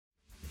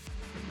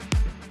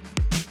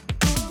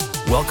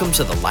Welcome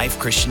to the Life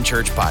Christian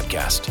Church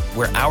podcast,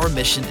 where our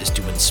mission is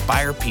to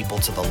inspire people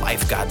to the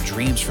life God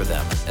dreams for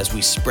them as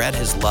we spread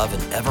His love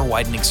in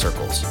ever-widening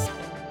circles.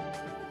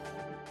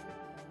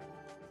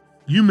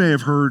 You may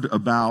have heard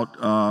about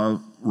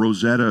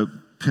Rosetta,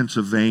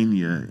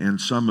 Pennsylvania,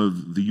 and some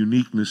of the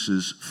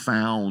uniquenesses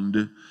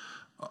found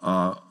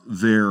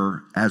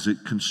there as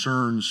it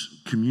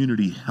concerns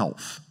community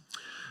health.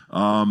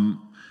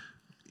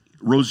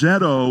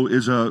 Roseto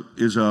is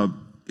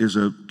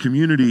a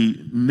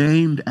community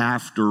named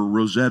after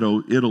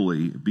Roseto,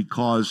 Italy,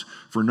 because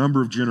for a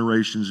number of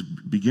generations,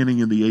 beginning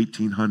in the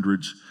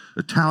 1800s,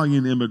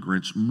 Italian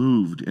immigrants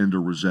moved into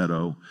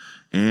Roseto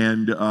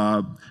and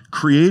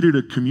created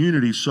a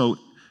community so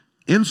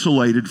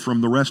insulated from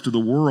the rest of the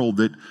world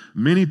that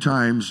many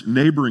times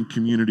neighboring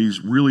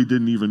communities really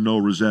didn't even know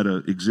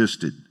Rosetta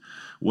existed.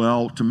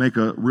 Well, to make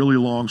a really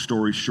long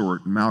story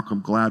short,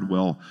 Malcolm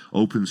Gladwell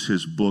opens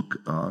his book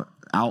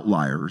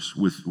Outliers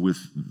with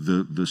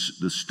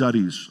the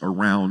studies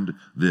around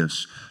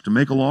this. To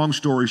make a long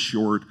story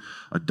short,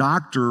 a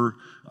doctor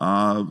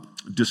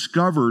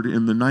discovered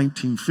in the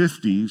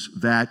 1950s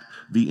that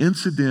the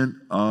incident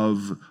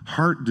of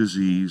heart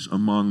disease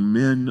among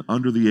men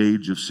under the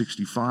age of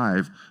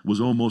 65 was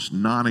almost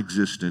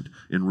non-existent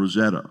in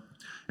Rosetta.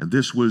 And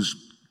this was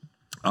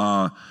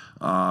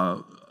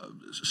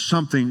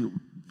something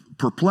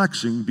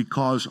perplexing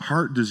because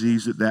heart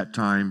disease at that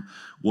time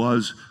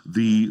was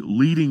the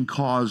leading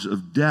cause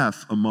of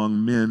death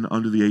among men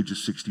under the age of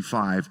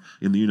 65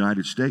 in the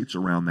United States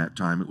around that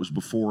time. It was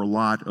before a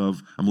lot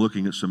of, I'm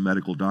looking at some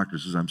medical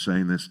doctors as I'm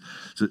saying this,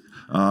 so,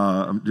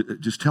 I'm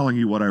just telling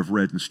you what I've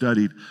read and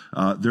studied.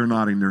 They're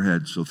nodding their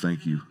heads, so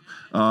thank you.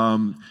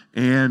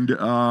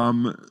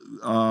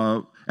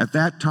 At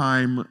that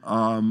time,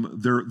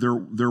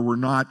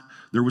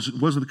 there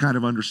wasn't the kind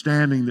of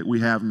understanding that we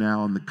have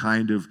now and the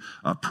kind of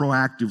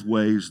proactive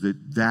ways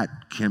that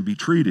can be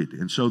treated.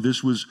 And so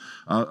this was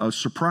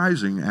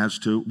surprising as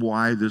to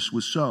why this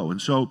was so.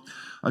 And so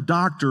a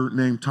doctor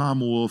named Tom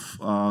Wolfe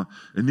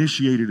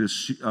initiated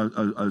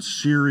a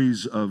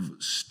series of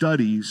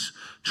studies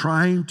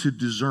trying to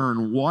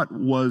discern what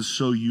was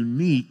so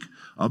unique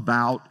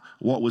about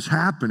what was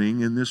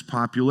happening in this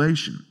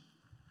population.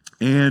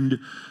 And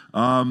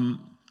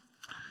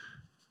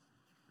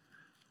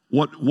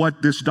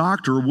What this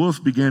Dr.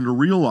 Wolfe began to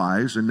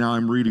realize, and now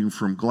I'm reading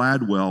from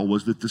Gladwell,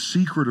 was that the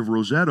secret of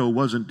Roseto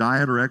wasn't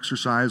diet or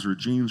exercise or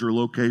genes or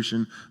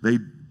location. They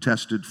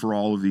tested for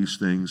all of these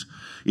things.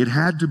 It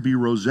had to be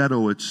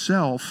Roseto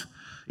itself.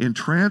 In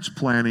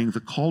transplanting the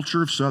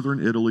culture of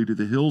southern Italy to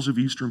the hills of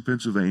eastern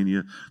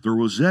Pennsylvania, the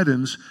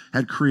Rosettans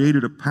had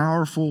created a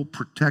powerful,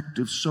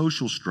 protective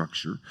social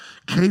structure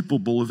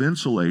capable of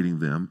insulating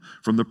them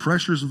from the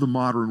pressures of the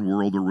modern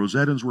world. The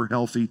Rosettans were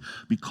healthy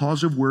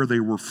because of where they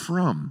were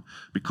from,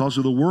 because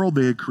of the world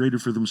they had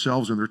created for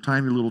themselves in their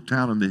tiny little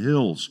town in the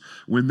hills.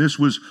 When this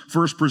was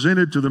first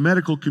presented to the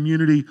medical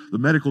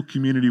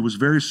community was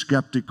very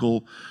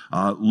skeptical.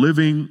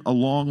 Living a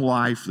long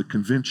life, the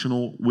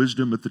conventional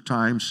wisdom at the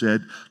time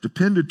said,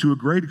 depended to a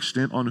great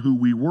extent on who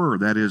we were,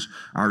 that is,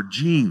 our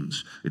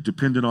genes. It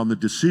depended on the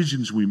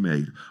decisions we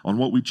made, on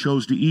what we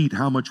chose to eat,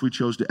 how much we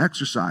chose to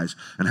exercise,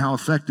 and how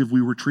effective we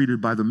were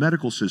treated by the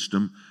medical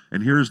system.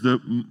 And here's the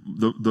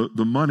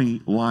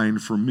money line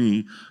for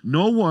me.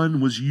 No one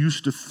was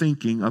used to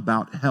thinking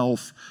about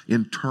health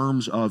in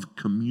terms of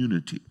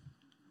community.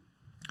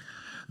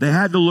 They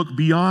had to look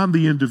beyond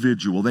the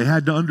individual. They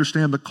had to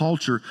understand the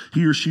culture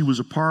he or she was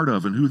a part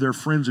of and who their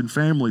friends and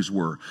families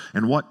were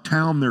and what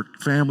town their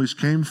families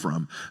came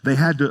from. They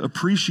had to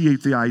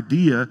appreciate the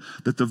idea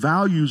that the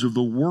values of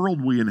the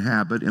world we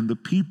inhabit and the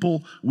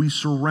people we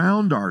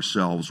surround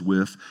ourselves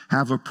with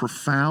have a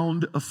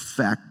profound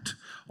effect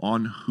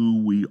on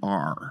who we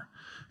are.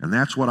 And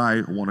that's what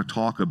I want to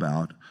talk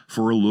about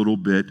for a little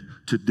bit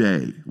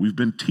today. We've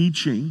been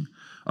teaching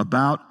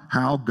about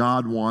how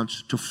God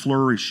wants to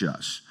flourish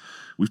us.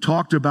 We've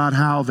talked about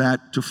how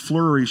that to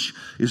flourish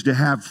is to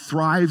have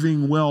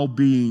thriving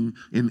well-being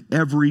in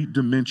every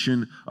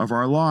dimension of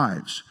our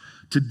lives.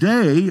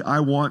 Today, I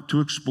want to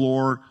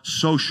explore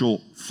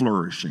social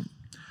flourishing,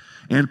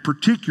 and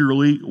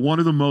particularly one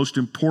of the most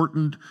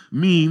important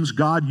means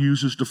God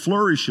uses to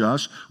flourish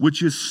us,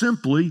 which is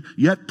simply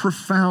yet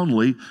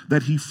profoundly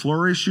that He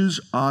flourishes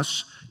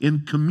us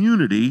in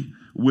community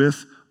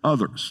with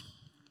others.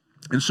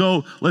 And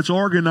so let's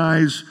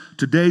organize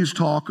today's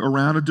talk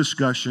around a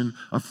discussion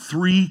of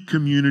three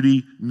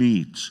community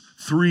needs.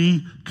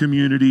 Three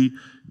community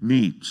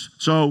needs.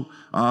 So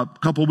a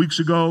couple of weeks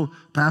ago,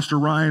 Pastor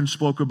Ryan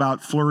spoke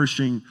about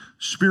flourishing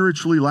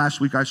spiritually.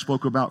 Last week I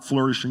spoke about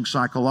flourishing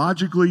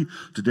psychologically.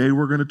 Today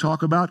we're going to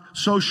talk about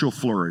social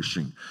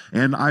flourishing.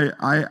 And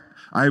I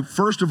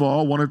first of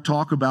all want to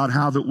talk about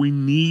how that we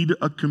need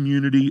a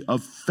community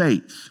of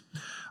faith.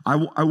 I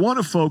want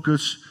to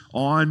focus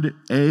on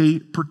a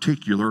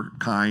particular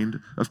kind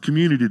of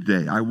community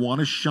today. I want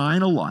to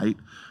shine a light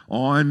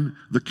on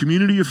the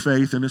community of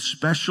faith and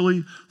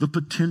especially the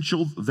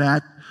potential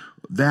that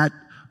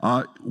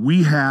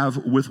we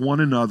have with one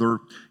another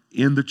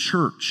in the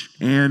church.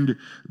 And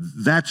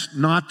that's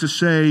not to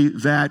say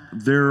that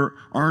there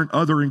aren't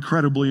other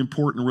incredibly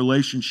important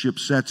relationship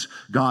sets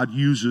God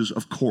uses,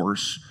 of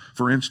course.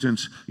 For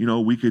instance,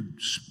 we could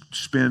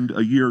spend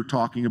a year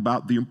talking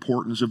about the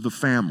importance of the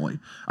family.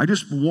 I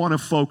just want to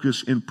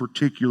focus in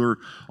particular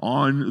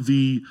on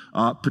the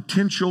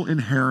potential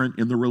inherent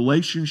in the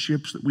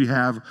relationships that we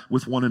have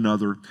with one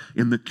another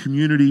in the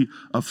community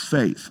of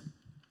faith.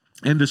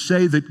 And to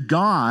say that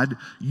God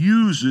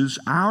uses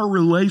our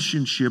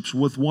relationships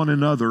with one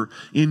another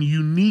in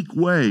unique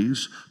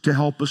ways to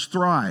help us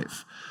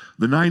thrive.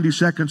 The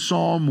 92nd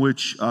Psalm,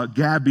 which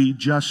Gabby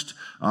just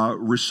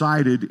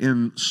recited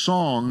in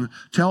song,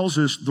 tells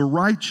us the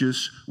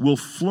righteous will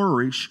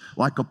flourish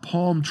like a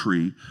palm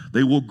tree.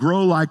 They will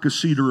grow like a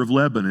cedar of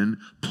Lebanon,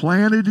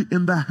 planted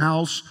in the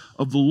house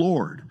of the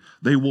Lord.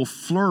 They will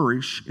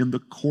flourish in the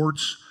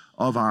courts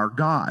of our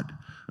God.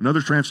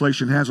 Another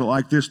translation has it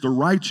like this: the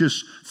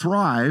righteous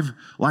thrive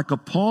like a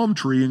palm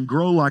tree and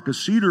grow like a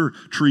cedar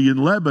tree in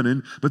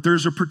Lebanon, but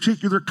there's a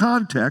particular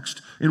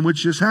context in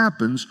which this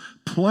happens.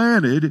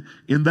 Planted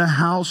in the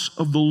house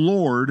of the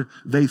Lord,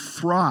 they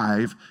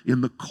thrive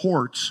in the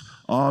courts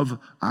of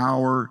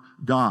our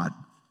God.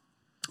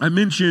 I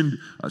mentioned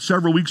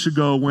several weeks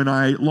ago when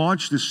I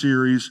launched this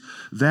series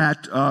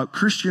that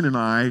Christian and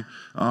I,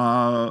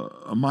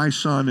 my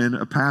son and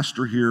a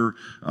pastor here,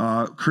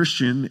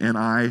 Christian and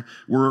I,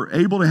 were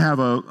able to have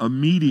a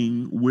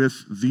meeting with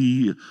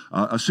the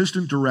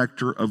assistant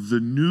director of the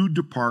new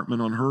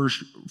department on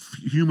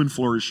human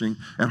flourishing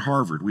at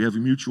Harvard. We have a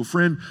mutual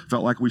friend,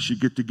 felt like we should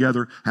get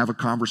together, have a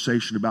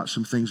conversation about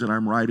some things that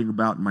I'm writing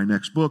about in my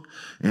next book.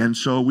 And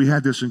so we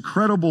had this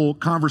incredible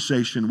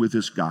conversation with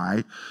this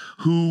guy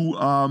who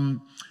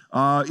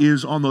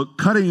is on the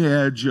cutting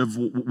edge of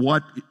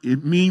what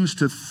it means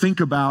to think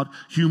about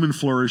human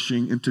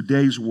flourishing in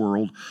today's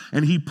world.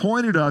 And he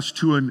pointed us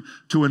to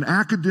an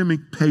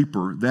academic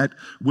paper that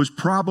was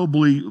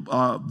probably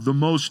the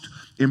most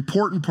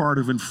important part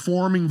of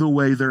informing the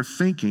way they're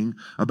thinking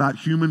about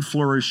human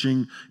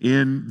flourishing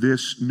in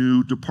this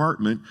new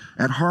department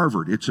at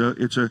Harvard. It's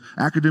a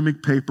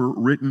academic paper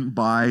written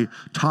by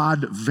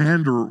Todd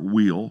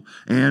Vanderweel,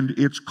 and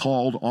it's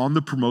called On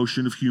the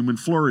Promotion of Human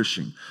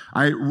Flourishing.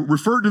 I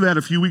referred to that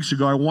a few weeks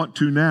ago. I want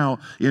to now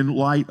in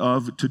light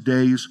of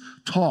today's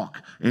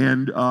talk.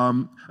 And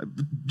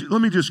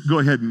let me just go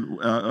ahead and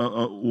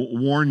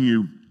warn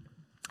you.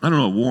 I don't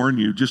know, warn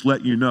you, just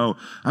let you know.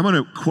 I'm going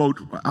to quote,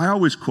 I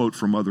always quote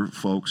from other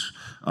folks.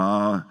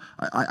 I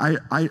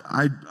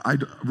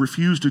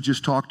refuse to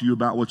just talk to you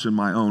about what's in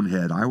my own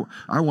head.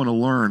 I want to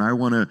learn. I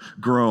want to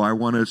grow. I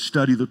want to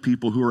study the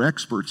people who are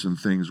experts in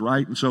things,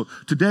 right? And so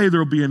today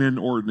there'll be an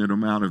inordinate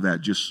amount of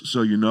that, just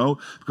so you know,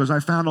 because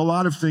I found a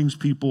lot of things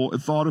people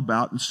have thought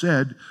about and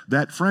said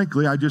that,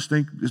 frankly, I just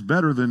think is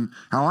better than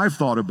how I've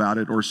thought about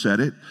it or said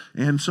it.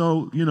 And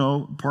so,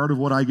 part of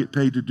what I get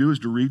paid to do is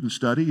to read and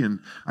study, and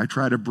I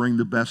try to bring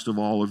the best of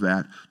all of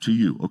that to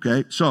you,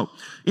 okay? So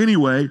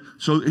anyway,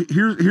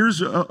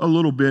 here's a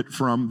little bit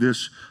from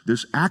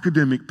this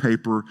academic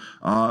paper.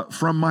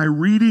 From my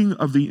reading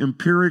of the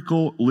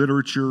empirical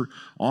literature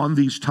on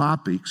these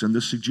topics and the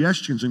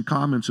suggestions and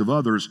comments of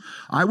others,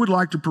 I would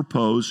like to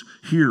propose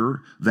here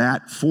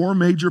that 4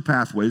 major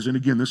pathways, and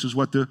again, this is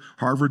what the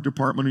Harvard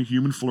Department of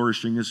Human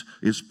Flourishing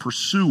is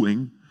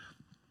pursuing,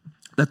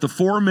 that the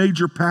 4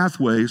 major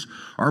pathways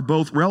are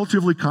both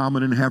relatively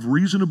common and have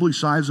reasonably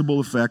sizable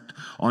effect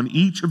on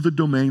each of the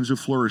domains of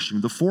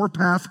flourishing. The 4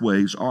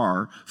 pathways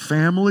are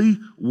family,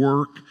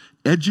 work,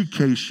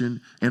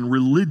 education, and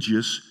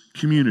religious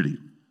community.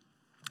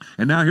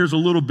 And now here's a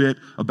little bit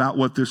about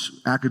what this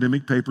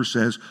academic paper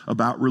says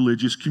about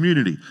religious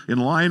community. In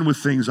line with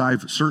things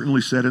I've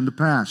certainly said in the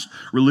past,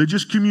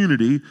 religious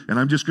community, and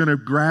I'm just going to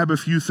grab a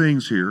few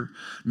things here,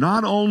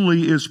 not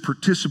only is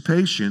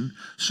participation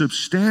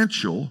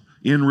substantial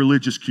in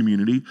religious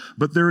community,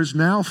 but there is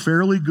now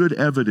fairly good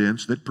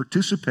evidence that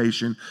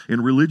participation in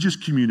religious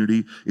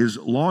community is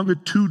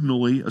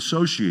longitudinally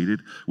associated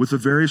with the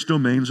various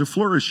domains of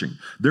flourishing.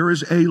 There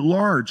is a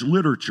large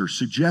literature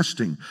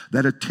suggesting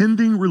that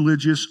attending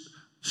religious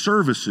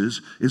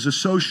services is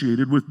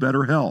associated with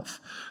better health.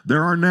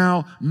 There are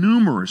now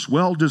numerous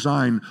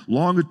well-designed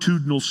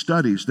longitudinal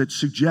studies that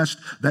suggest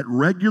that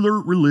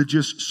regular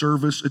religious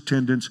service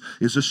attendance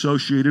is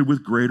associated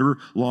with greater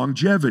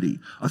longevity,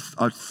 a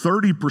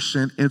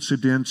 30%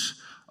 incidence,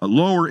 a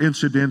lower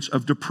incidence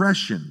of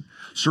depression,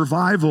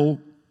 survival.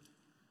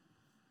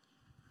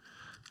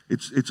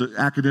 It's an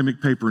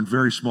academic paper in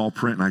very small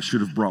print, and I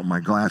should have brought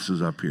my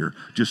glasses up here,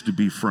 just to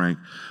be frank.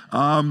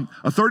 A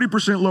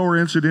 30% lower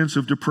incidence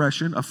of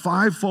depression, a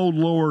 5-fold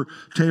lower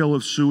tale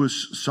of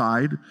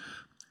suicide,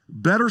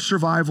 better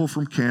survival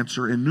from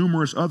cancer, and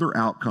numerous other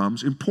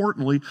outcomes.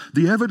 Importantly,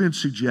 the evidence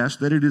suggests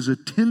that it is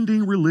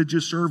attending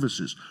religious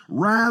services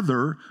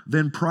rather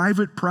than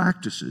private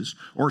practices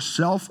or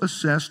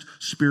self-assessed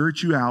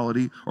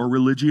spirituality or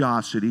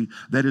religiosity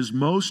that is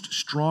most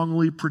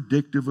strongly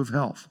predictive of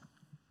health.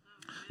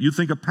 You'd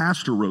think a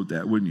pastor wrote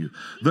that, wouldn't you?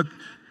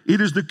 It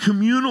is the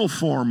communal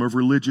form of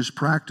religious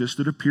practice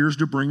that appears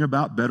to bring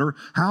about better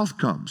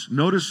outcomes.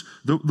 Notice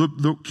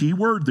the key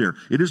word there.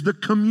 It is the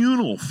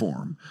communal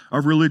form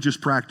of religious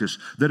practice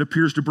that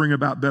appears to bring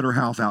about better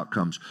health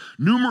outcomes.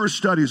 Numerous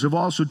studies have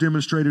also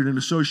demonstrated an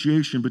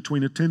association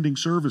between attending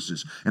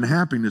services and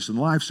happiness and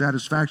life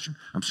satisfaction.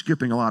 I'm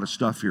skipping a lot of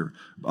stuff here.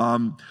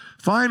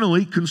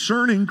 Finally,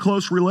 concerning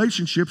close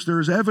relationships, there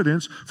is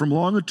evidence from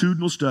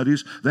longitudinal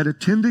studies that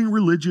attending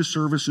religious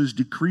services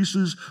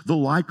decreases the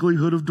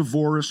likelihood of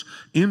divorce,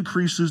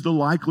 increases the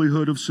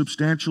likelihood of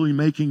substantially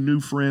making new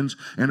friends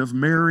and of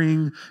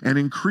marrying, and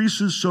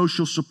increases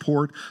social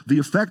support. The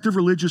effect of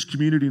religious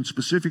community and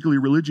specifically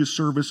religious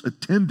service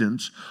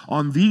attendance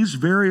on these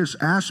various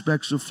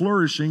aspects of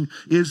flourishing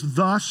is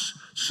thus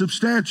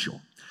substantial.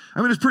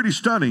 I mean, it's pretty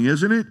stunning,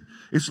 isn't it?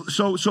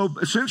 So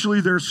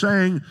essentially they're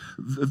saying,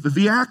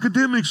 the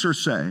academics are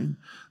saying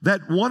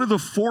that one of the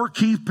four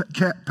key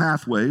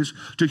pathways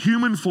to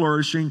human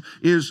flourishing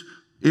is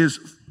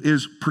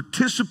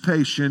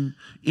participation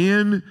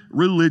in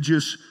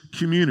religious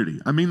community.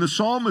 I mean, the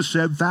psalmist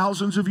said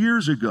thousands of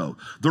years ago,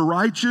 the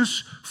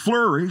righteous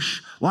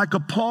flourish like a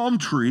palm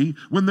tree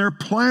when they're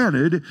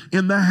planted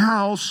in the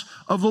house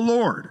of the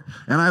Lord.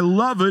 And I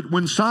love it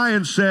when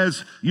science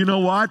says, you know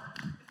what?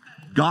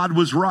 God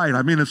was right.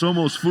 I mean, it's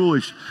almost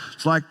foolish.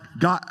 It's like,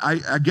 God,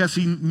 I guess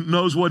he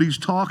knows what he's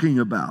talking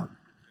about.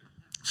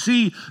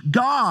 See,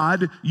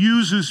 God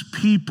uses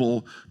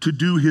people to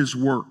do his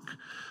work.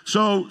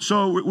 So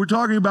we're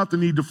talking about the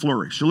need to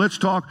flourish. So let's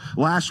talk.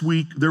 Last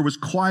week, there was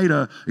quite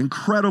an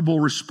incredible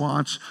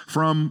response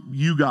from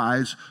you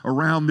guys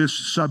around this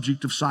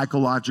subject of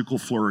psychological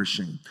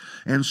flourishing.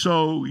 And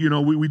so, you know,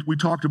 we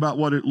talked about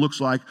what it looks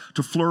like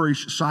to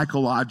flourish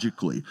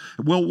psychologically.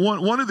 Well,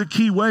 one of the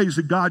key ways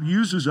that God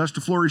uses us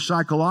to flourish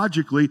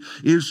psychologically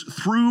is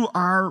through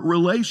our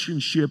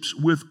relationships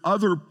with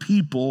other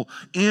people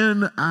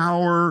in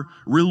our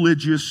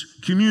religious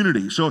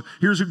community. So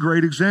here's a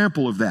great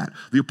example of that.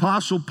 The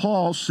Apostle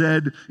Paul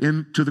said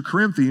to the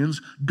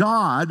Corinthians,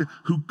 God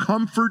who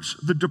comforts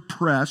the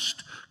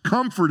depressed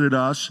comforted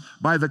us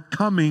by the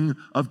coming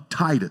of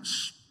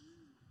Titus.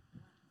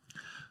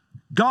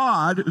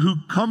 God who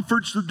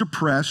comforts the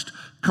depressed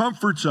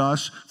comforts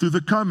us through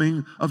the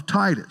coming of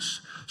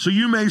Titus. So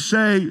you may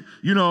say,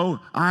 you know,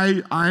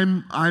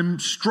 I'm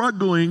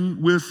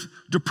struggling with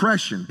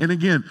depression. And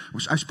again,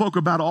 I spoke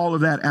about all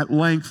of that at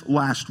length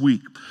last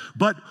week.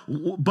 But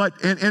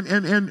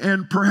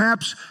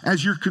perhaps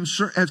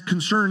as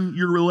concern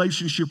your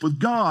relationship with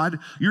God,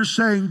 you're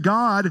saying,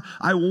 God,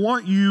 I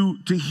want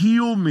you to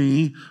heal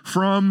me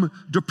from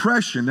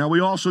depression. Now,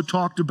 we also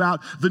talked about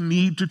the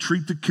need to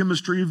treat the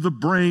chemistry of the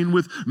brain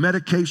with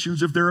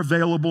medications if they're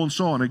available and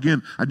so on.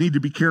 Again, I need to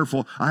be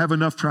careful. I have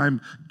enough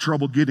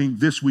trouble getting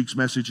this week's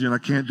message in. I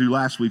can't do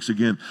last week's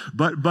again.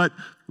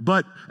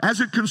 But as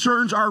it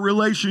concerns our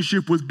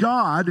relationship with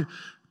God,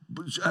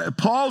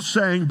 Paul's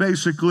saying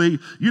basically,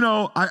 you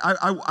know,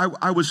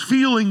 I was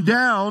feeling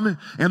down,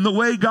 and the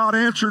way God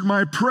answered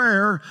my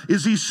prayer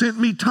is he sent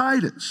me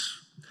Titus.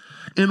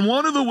 And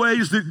one of the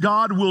ways that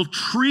God will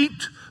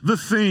treat the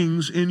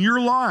things in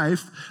your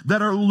life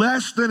that are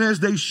less than as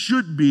they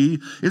should be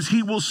is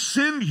he will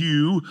send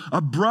you a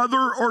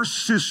brother or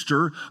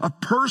sister, a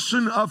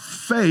person of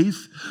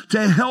faith,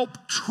 to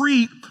help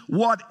treat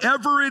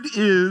whatever it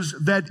is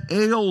that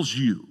ails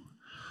you.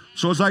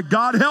 So it's like,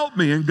 God help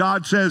me. And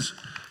God says,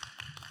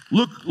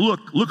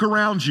 look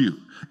around you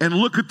and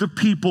look at the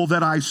people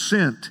that I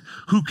sent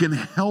who can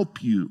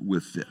help you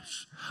with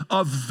this.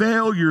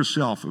 Avail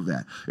yourself of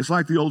that. It's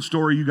like the old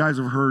story you guys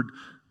have heard.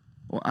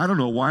 Well, I don't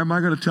know. Why am I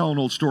going to tell an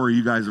old story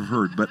you guys have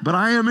heard? But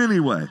I am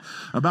anyway.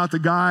 About the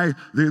guy,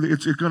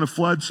 it's going to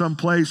flood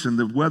someplace, and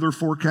the weather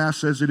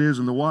forecast says it is,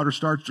 and the water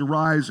starts to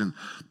rise, and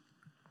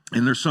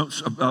there's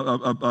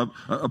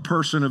a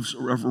person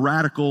of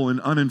radical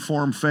and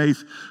uninformed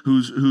faith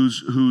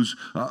who's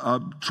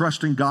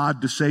trusting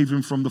God to save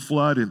him from the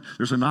flood. And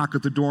there's a knock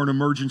at the door, and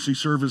emergency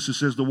services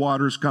says the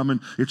water's coming,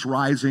 it's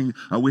rising.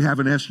 We have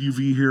an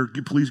SUV here.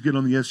 Please get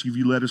on the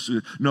SUV. Let us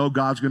know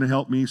God's going to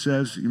help me. He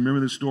says, you remember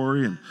this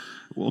story? And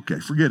well, okay,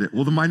 forget it.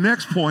 Well, then my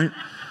next point.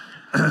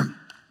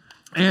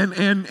 And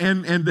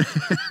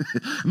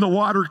the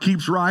water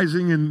keeps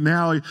rising, and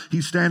now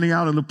he's standing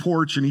out on the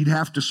porch, and he'd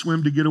have to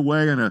swim to get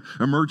away, and an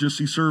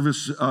emergency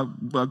service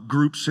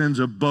group sends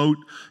a boat,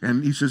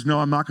 and he says, no,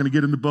 I'm not going to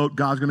get in the boat.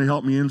 God's going to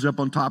help me. He ends up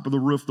on top of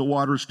the roof. The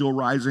water is still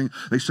rising.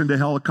 They send a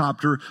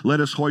helicopter. Let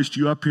us hoist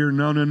you up here.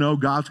 No,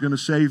 God's going to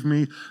save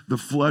me. The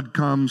flood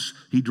comes.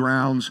 He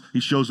drowns.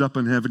 He shows up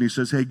in heaven. He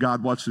says, hey,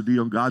 God, what's the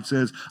deal? And God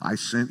says, I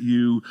sent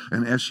you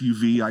an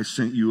SUV. I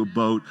sent you a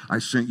boat. I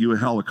sent you a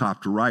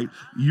helicopter, right?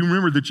 You remember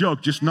remember the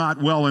joke, just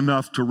not well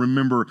enough to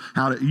remember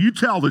how to, you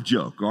tell the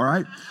joke, all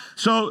right?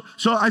 So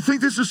I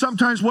think this is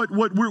sometimes what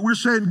we're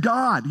saying,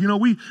 God,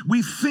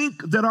 we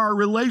think that our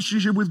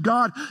relationship with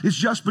God is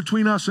just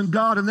between us and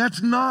God, and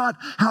that's not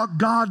how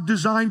God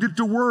designed it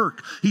to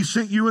work. He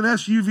sent you an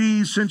SUV,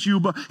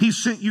 he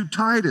sent you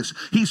Titus,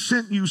 he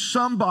sent you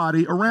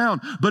somebody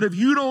around. But if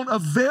you don't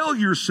avail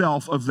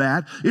yourself of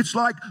that, it's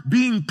like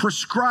being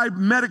prescribed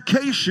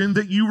medication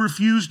that you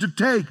refuse to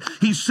take.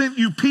 He sent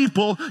you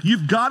people.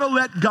 You've got to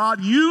let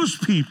God use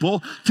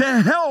people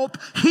to help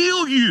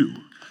heal you,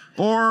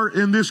 or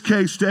in this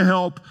case, to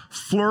help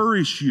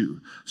flourish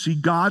you. See,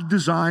 God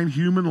designed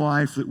human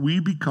life that we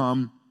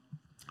become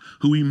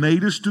who he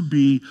made us to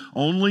be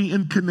only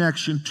in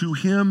connection to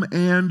him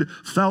and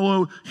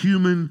fellow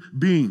human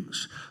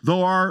beings.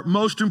 Though our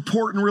most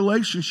important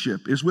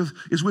relationship is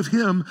with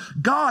him,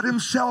 God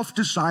himself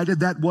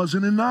decided that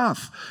wasn't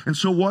enough. And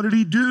so what did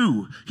he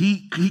do?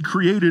 He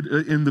created,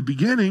 in the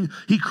beginning,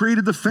 he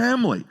created the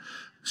family.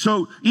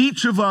 So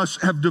each of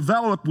us have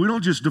developed, we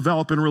don't just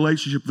develop in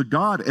relationship with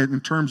God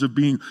in terms of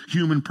being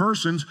human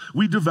persons,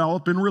 we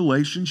develop in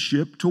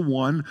relationship to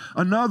one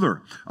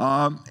another.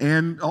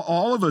 And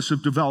all of us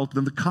have developed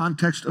in the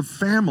context of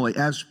family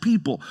as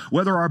people,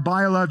 whether our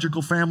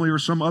biological family or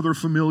some other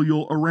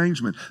familial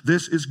arrangement.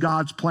 This is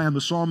God's plan.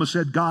 The psalmist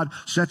said God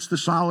sets the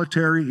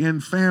solitary in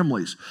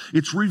families.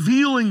 It's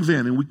revealing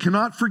then, and we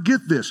cannot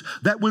forget this,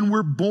 that when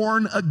we're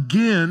born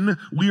again,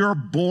 we are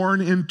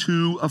born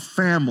into a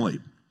family.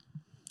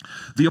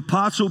 The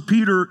Apostle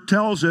Peter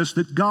tells us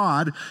that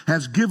God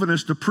has given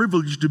us the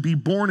privilege to be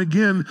born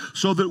again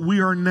so that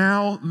we are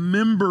now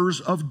members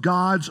of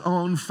God's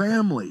own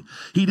family.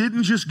 He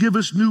didn't just give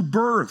us new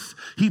birth.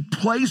 He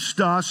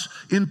placed us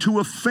into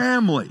a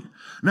family.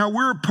 Now,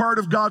 we're a part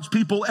of God's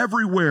people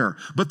everywhere,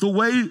 but the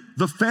way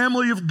the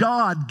family of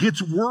God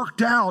gets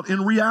worked out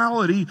in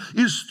reality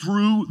is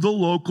through the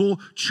local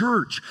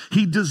church.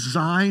 He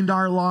designed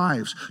our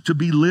lives to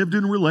be lived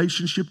in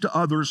relationship to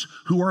others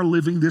who are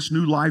living this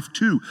new life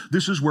too.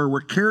 This is where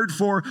we're cared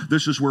for,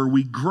 this is where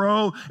we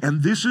grow,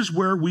 and this is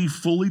where we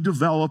fully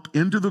develop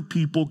into the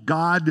people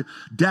God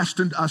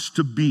destined us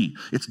to be.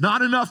 It's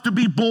not enough to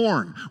be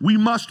born. We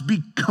must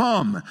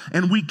become,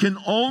 and we can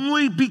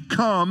only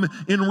become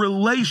in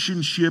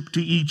relationship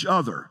to each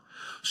other.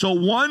 So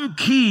one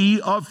key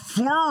of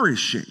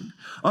flourishing,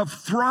 of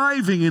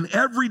thriving in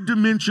every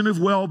dimension of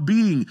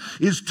well-being,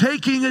 is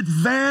taking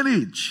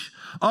advantage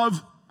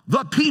of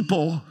the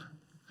people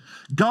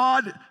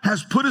God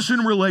has put us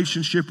in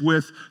relationship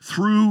with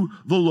through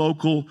the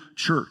local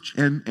church.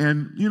 And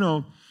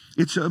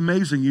it's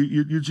amazing.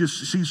 You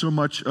just see so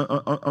much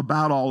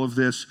about all of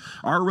this.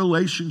 Our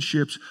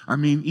relationships,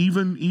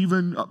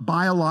 even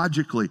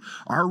biologically,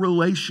 our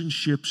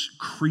relationships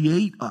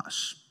create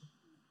us.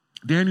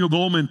 Daniel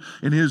Goleman,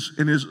 in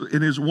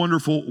his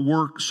wonderful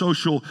work,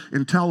 Social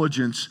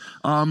Intelligence,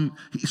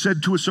 he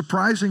said, to a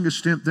surprising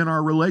extent, then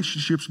our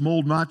relationships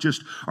mold not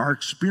just our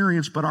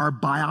experience, but our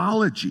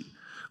biology.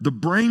 The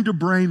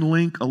brain-to-brain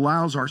link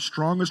allows our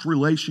strongest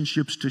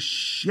relationships to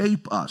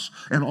shape us.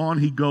 And on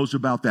he goes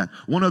about that.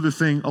 One other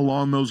thing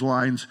along those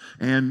lines,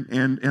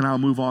 and I'll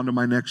move on to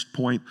my next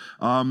point.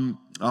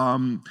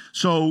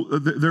 So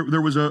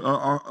there was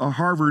a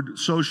Harvard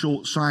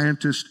social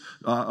scientist,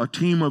 a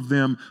team of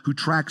them who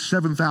tracked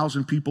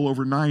 7,000 people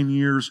over 9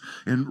 years,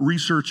 and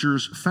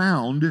researchers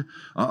found,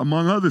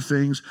 among other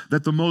things,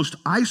 that the most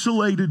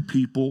isolated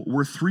people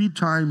were 3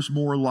 times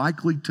more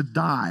likely to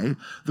die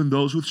than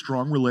those with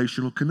strong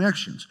relational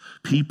connections.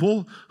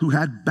 People who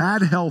had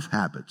bad health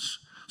habits,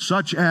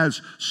 such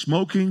as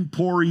smoking,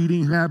 poor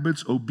eating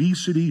habits,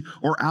 obesity,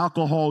 or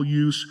alcohol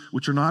use,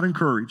 which are not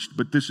encouraged,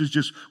 but this is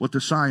just what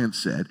the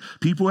science said.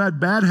 People who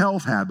had bad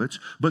health habits,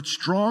 but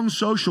strong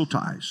social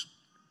ties,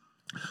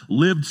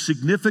 lived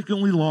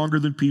significantly longer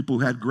than people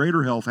who had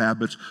greater health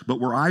habits, but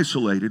were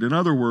isolated. In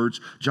other words,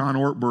 John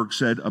Ortberg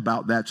said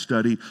about that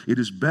study, it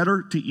is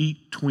better to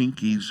eat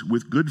Twinkies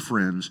with good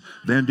friends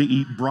than to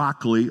eat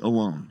broccoli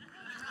alone.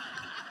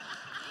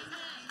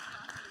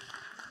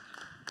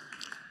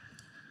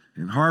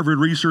 And Harvard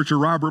researcher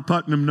Robert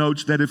Putnam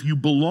notes that if you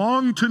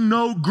belong to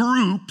no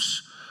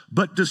groups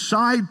but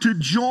decide to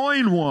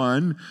join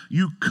one,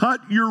 you cut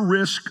your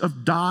risk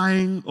of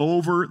dying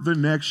over the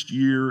next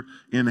year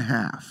in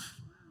half.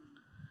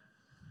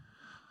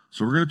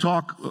 So we're going to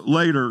talk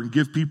later and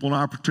give people an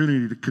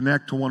opportunity to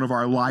connect to one of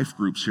our life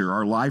groups here,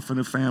 our life and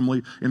a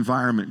family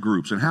environment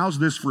groups. And how's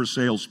this for a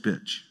sales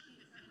pitch?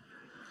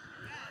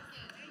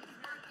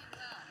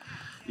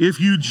 If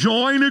you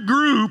join a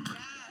group,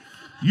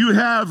 you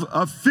have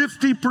a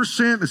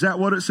 50%, is that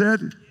what it said?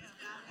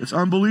 It's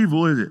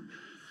unbelievable, isn't it?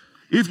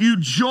 If you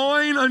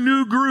join a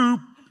new group,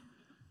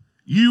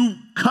 you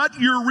cut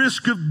your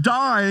risk of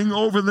dying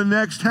over the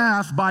next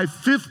half by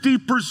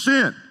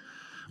 50%.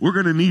 We're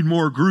going to need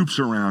more groups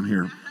around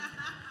here.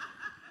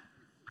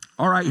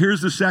 All right,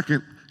 here's the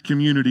second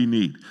community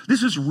need.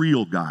 This is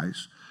real,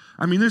 guys.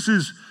 This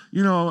is,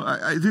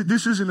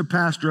 this isn't a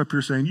pastor up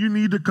here saying, you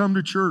need to come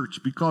to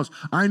church because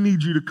I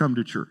need you to come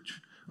to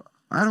church.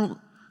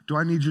 Do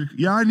I need you?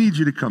 Yeah, I need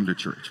you to come to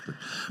church.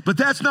 But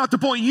that's not the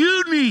point.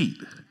 You need.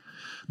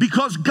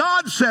 Because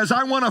God says,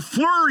 I want to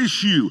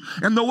flourish you.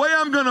 And the way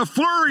I'm going to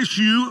flourish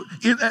you,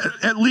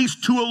 at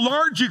least to a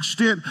large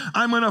extent,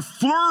 I'm going to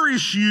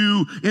flourish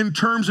you in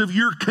terms of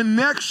your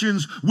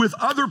connections with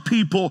other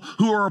people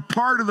who are a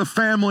part of the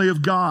family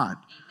of God.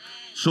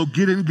 So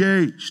get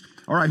engaged.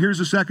 All right, here's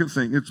the second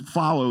thing. It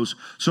follows.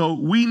 So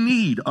we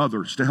need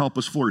others to help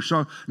us flourish.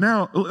 So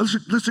now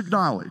let's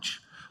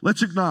acknowledge.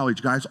 Let's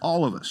acknowledge, guys,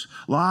 all of us.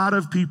 A lot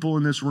of people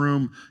in this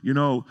room,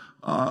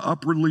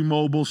 upwardly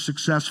mobile,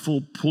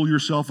 successful, pull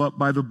yourself up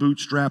by the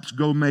bootstraps,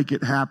 go make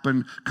it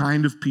happen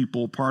kind of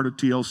people, part of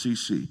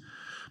TLCC.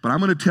 But I'm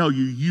going to tell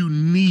you, you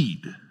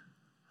need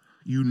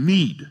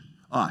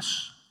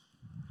us.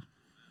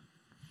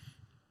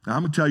 Now,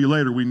 I'm going to tell you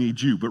later we need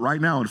you, but right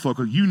now, in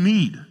focus, you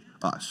need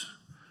us.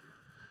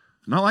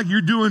 It's not like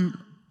you're doing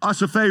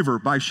us a favor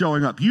by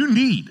showing up. You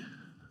need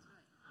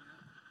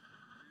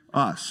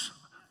us.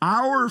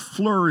 Our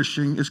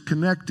flourishing is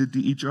connected to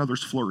each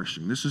other's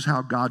flourishing. This is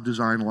how God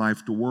designed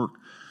life to work.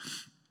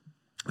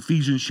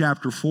 Ephesians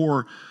chapter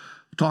 4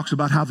 talks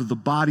about how the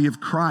body of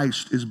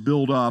Christ is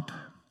built up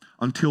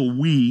until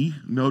we,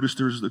 notice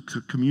there's the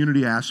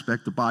community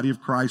aspect, the body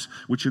of Christ,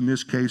 which in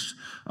this case,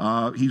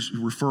 he's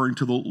referring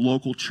to the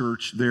local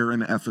church there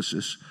in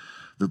Ephesus.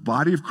 The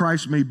body of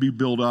Christ may be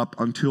built up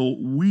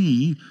until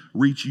we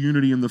reach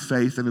unity in the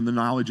faith and in the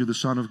knowledge of the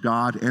Son of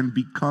God and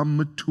become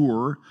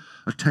mature,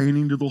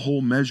 attaining to the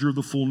whole measure of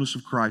the fullness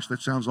of Christ.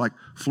 That sounds like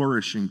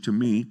flourishing to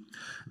me.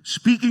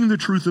 Speaking the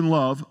truth in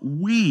love,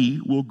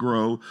 we will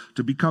grow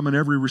to become in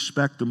every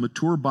respect the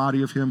mature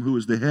body of him who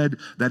is the head,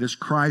 that is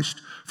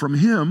Christ. From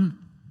him,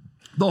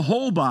 the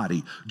whole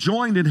body,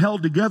 joined and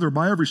held together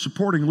by every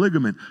supporting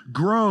ligament,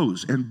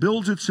 grows and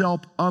builds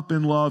itself up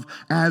in love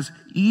as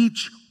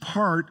each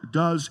part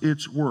does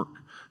its work.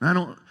 And I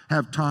don't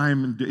have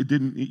time, and it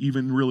didn't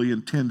even really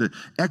intend to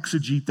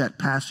exegete that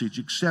passage,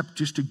 except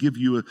just to give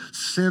you a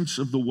sense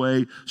of the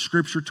way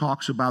Scripture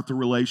talks about the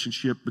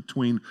relationship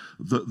between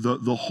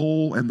the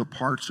whole and the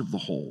parts of the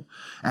whole.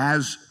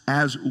 As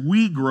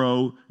we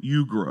grow,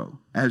 you grow.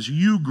 As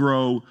you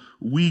grow,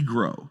 we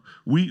grow.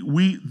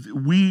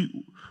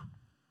 We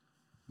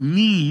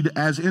need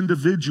as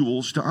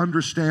individuals to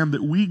understand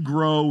that we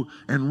grow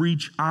and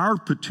reach our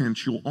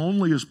potential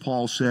only, as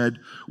Paul said,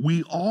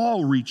 we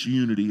all reach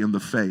unity in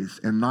the faith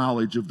and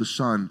knowledge of the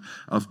Son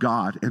of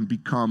God and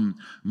become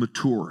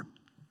mature.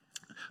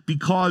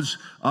 Because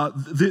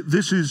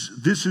this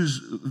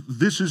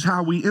is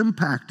how we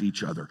impact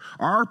each other.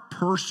 Our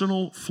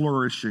personal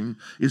flourishing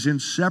is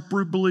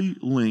inseparably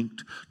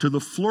linked to the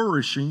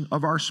flourishing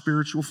of our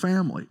spiritual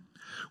family.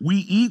 We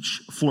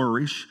each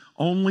flourish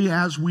only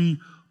as we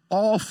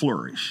all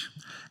flourish.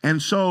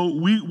 And so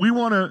we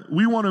want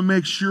to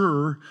make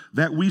sure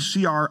that we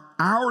see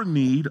our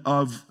need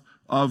of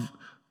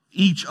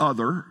each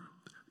other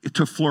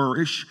to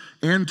flourish,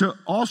 and to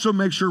also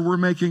make sure we're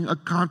making a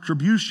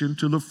contribution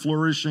to the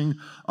flourishing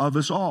of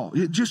us all.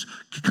 It just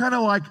kind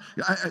of like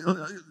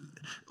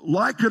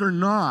it or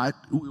not,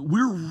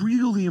 we're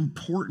really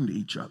important to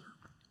each other.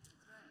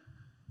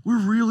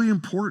 We're really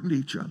important to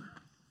each other.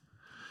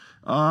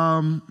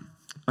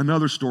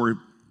 Another story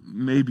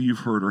maybe you've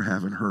heard or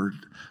haven't heard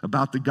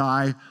about the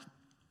guy,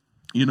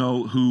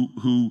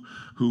 who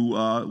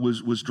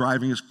was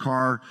driving his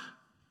car.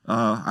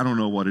 I don't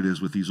know what it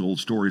is with these old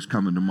stories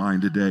coming to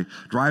mind today.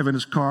 Driving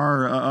his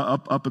car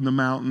up in the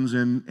mountains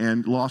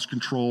and lost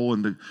control,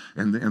 and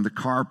the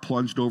car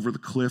plunged over the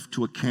cliff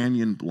to a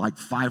canyon like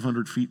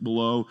 500 feet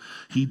below.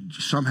 He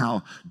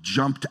somehow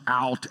jumped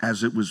out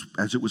as it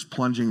was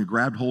plunging and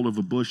grabbed hold of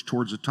a bush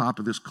towards the top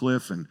of this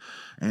cliff, and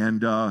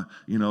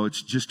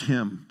it's just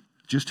him.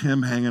 Just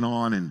him hanging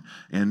on,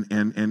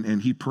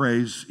 and he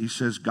prays. He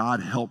says,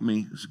 God, help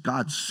me.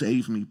 God,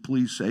 save me.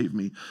 Please save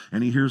me.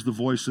 And he hears the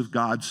voice of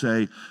God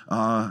say,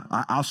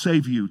 I'll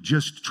save you.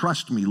 Just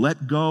trust me.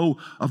 Let go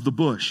of the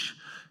bush.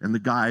 And the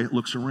guy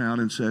looks around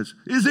and says,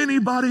 is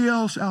anybody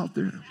else out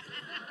there?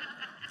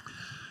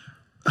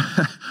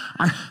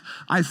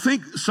 I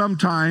think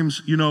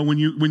sometimes, when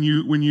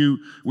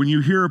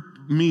you hear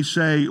me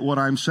say what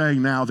I'm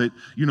saying now, that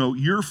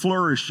your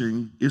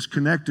flourishing is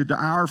connected to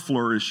our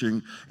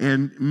flourishing,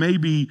 and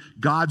maybe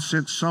God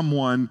sent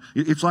someone.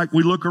 It's like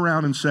we look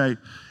around and say,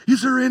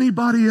 is there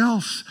anybody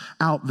else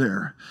out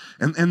there?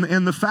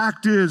 And the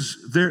fact is,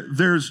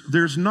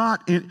 there's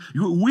not.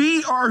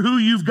 We are who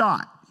you've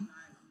got.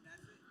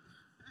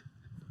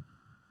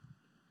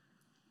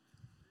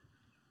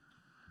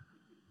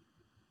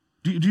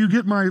 Do you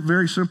get my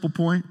very simple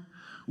point?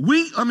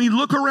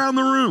 Look around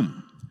the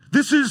room.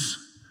 This is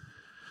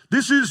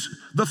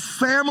the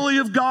family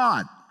of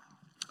God,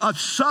 a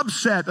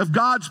subset of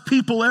God's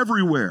people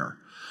everywhere,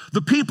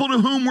 the people to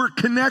whom we're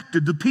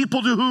connected, the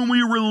people to whom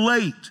we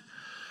relate.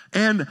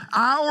 And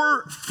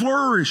our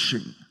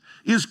flourishing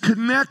is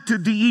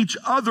connected to each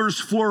other's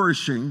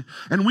flourishing,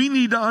 and we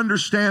need to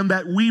understand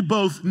that we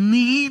both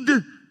need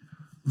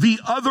the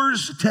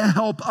others to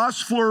help us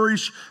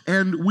flourish,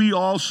 and we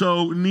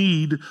also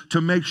need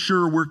to make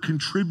sure we're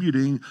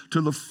contributing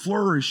to the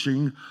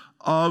flourishing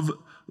of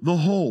the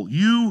whole.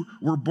 You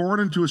were born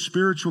into a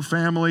spiritual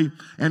family,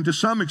 and to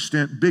some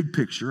extent, big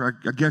picture,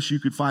 I guess you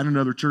could find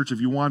another church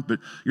if you want, but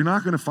you're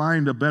not going to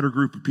find a better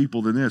group of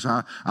people than this.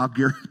 I'll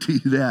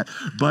guarantee you that.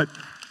 But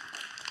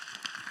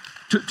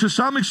to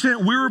some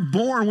extent, we're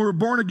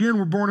born again,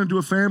 we're born into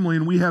a family,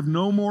 and we have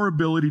no more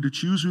ability to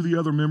choose who the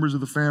other members of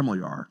the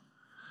family are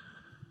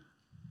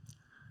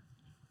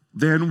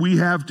than we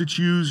have to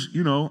choose,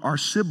 our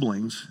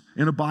siblings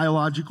in a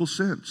biological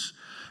sense.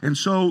 And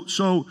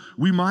so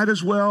we might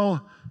as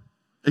well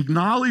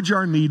acknowledge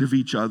our need of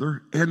each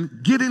other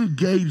and get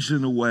engaged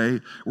in a way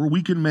where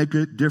we can make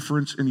a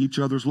difference in each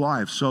other's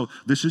lives. So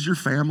this is your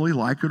family,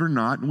 like it or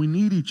not, and we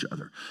need each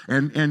other.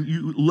 And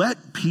you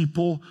let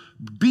people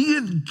be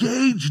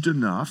engaged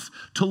enough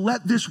to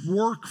let this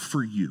work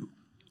for you.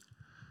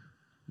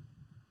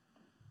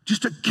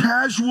 Just a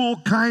casual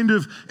kind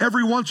of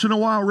every once in a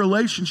while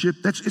relationship,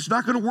 it's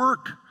not going to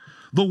work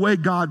the way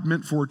God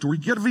meant for it to. You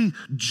got to be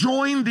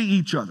joined to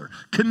each other,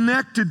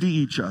 connected to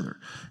each other.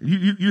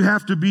 You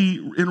have to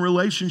be in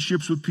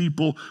relationships with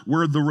people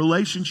where the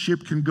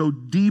relationship can go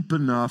deep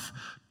enough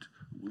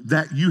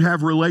that you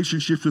have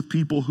relationships with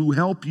people who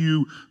help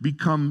you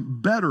become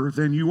better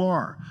than you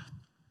are.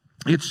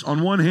 It's,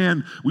 on one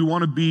hand, we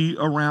want to be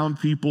around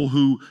people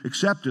who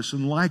accept us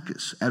and like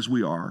us as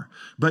we are.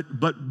 But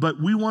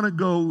we want to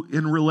go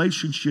in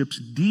relationships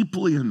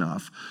deeply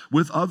enough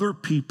with other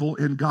people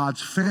in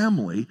God's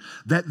family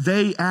that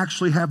they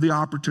actually have the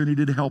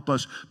opportunity to help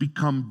us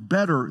become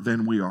better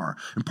than we are.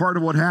 And part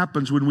of what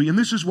happens when and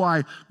this is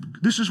why,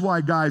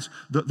 guys,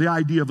 the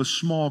idea of a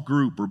small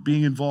group or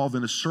being involved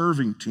in a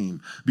serving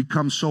team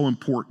becomes so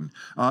important.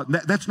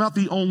 That's not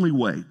the only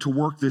way to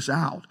work this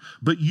out.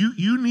 But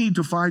you need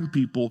to find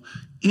people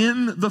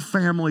in the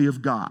family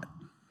of God,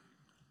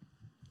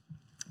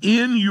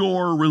 in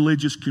your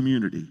religious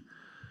community,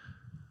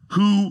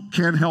 who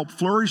can help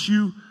flourish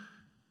you,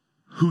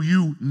 who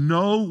you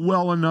know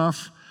well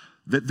enough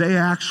that they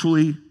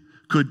actually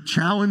could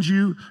challenge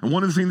you. And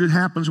one of the things that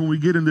happens when we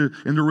get into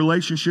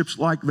relationships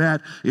like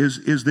that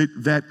is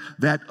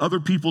that other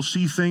people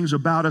see things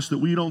about us that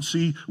we don't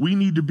see. We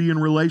need to be in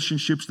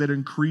relationships that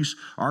increase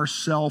our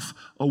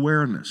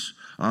self-awareness.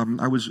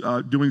 I was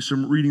doing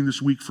some reading this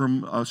week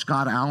from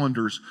Scott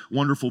Allender's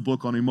wonderful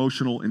book on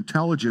emotional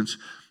intelligence,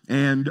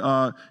 and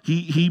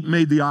he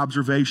made the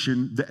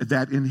observation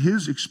that in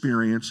his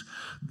experience,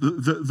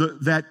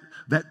 that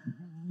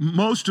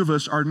most of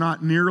us are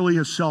not nearly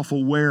as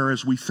self-aware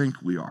as we think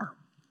we are.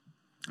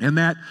 And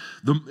that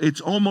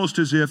it's almost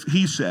as if,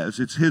 he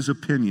says, it's his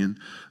opinion,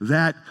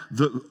 that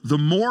the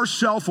more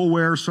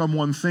self-aware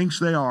someone thinks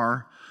they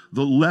are,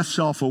 the less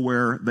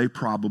self-aware they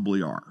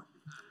probably are.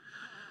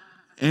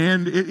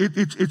 And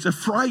it's a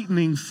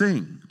frightening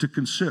thing to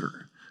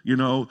consider,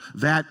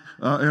 that,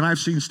 and I've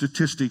seen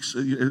statistics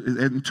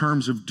in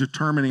terms of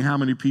determining how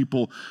many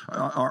people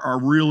are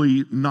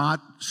really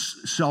not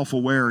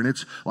self-aware, and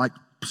it's like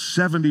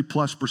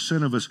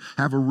 70+% of us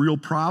have a real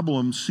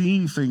problem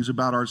seeing things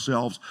about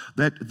ourselves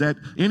that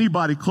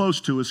anybody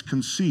close to us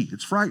can see.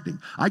 It's frightening.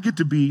 I get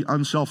to be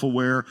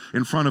unself-aware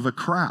in front of a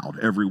crowd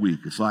every week.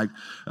 It's like,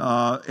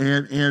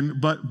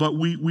 but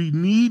we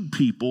need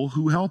people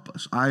who help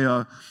us.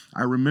 I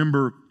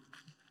remember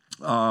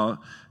I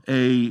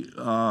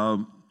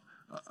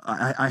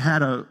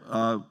had a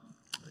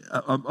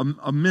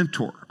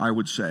mentor, I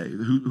would say,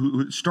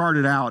 who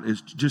started out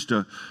as just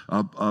a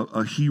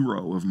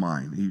hero of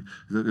mine.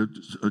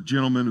 A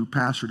gentleman who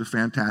pastored a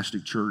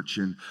fantastic church,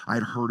 and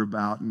I'd heard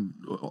about,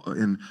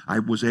 and I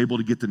was able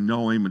to get to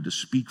know him and to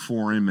speak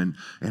for him. And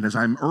as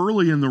I'm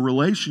early in the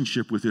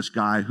relationship with this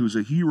guy who's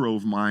a hero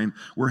of mine,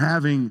 we're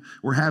having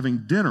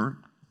dinner.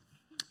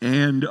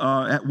 And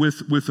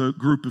with a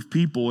group of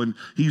people, and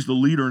he's the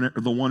leader and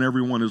the one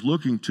everyone is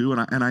looking to.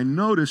 And I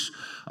notice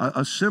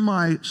a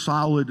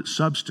semi-solid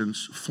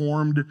substance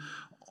formed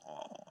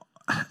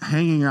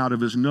hanging out of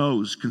his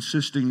nose,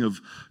 consisting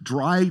of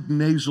dried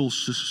nasal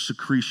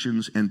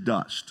secretions and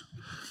dust.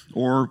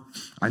 Or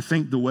I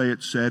think the way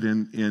it's said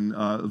in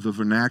the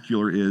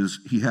vernacular is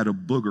he had a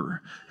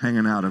booger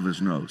hanging out of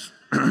his nose.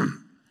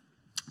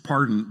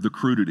 Pardon the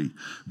crudity,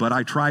 but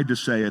I tried to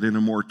say it in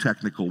a more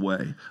technical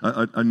way,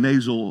 a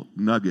nasal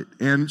nugget.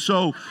 And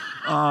so,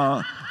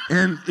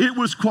 and it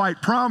was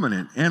quite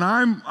prominent. And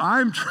I'm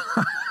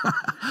trying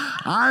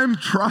I'm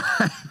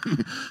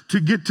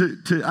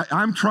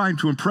trying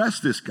to impress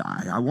this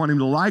guy. I want him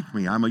to like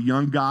me. I'm a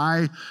young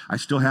guy. I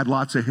still had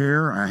lots of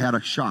hair. I had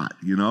a shot,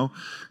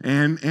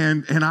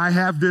 and I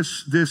have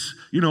this,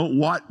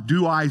 what,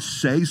 do I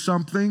say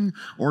something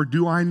or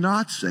do I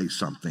not say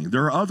something?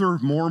 There are other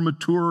more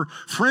mature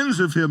friends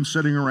of him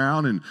sitting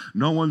around, and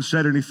no one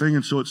said anything.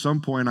 And so at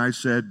some point I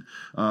said,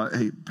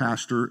 hey,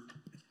 Pastor,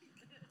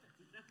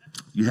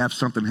 you have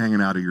something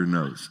hanging out of your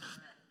nose.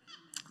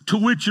 To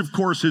which, of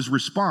course, his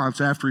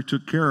response after he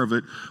took care of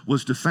it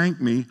was to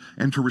thank me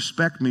and to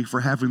respect me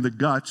for having the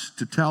guts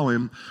to tell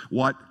him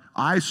what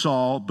I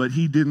saw, but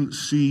he didn't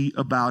see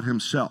about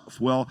himself.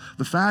 Well,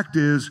 the fact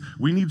is,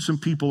 we need some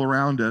people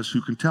around us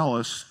who can tell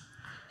us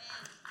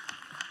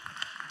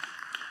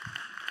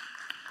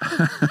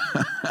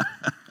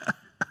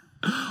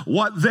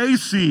What they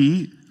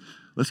see,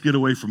 let's get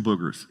away from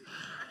boogers.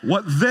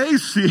 What they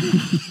see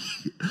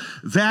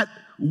that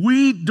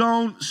we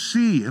don't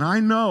see, and I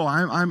know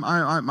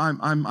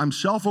I'm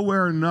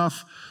self-aware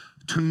enough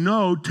to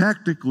know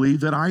technically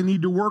that I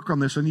need to work on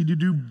this. I need to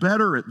do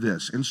better at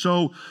this. And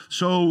so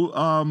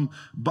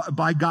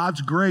by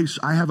God's grace,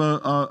 I have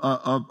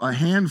a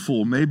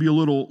handful, maybe a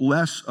little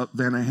less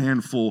than a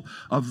handful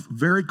of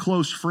very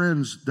close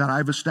friends that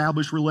I've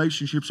established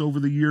relationships over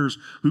the years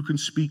who can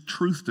speak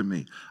truth to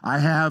me. I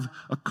have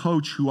a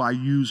coach who I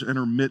use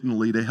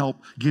intermittently to help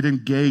get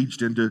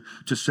engaged and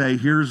to say,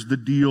 here's the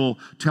deal,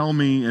 tell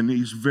me, and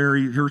he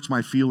hurts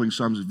my feelings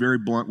some, he's very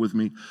blunt with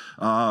me.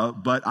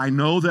 But I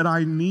know that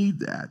I need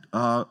that.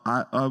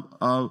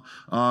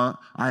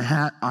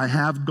 I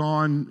have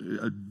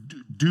gone,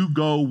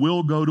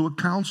 will go to a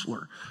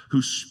counselor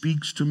who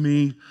speaks to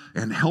me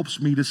and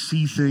helps me to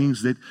see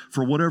things that,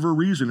 for whatever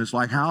reason, it's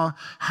like,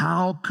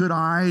 how could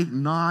I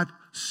not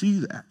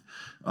see that?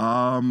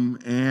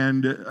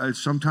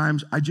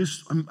 Sometimes I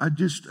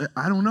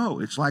don't know.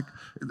 It's like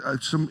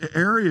some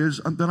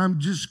areas that I'm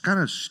just kind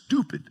of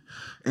stupid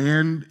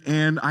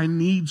and I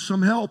need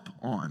some help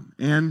on.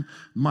 And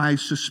my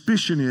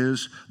suspicion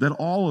is that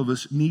all of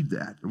us need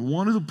that. And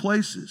one of the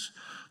places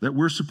that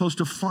we're supposed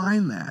to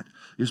find that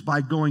is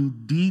by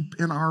going deep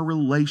in our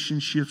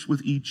relationships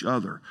with each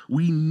other.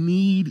 We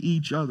need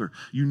each other.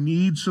 You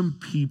need some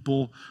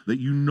people that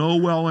you know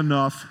well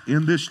enough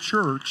in this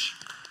church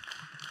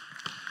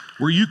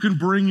where you can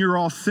bring your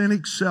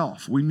authentic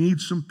self. We need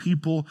some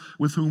people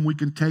with whom we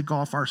can take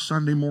off our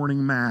Sunday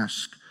morning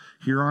mask.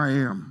 Here I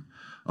am,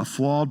 a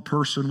flawed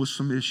person with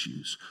some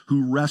issues,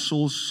 who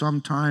wrestles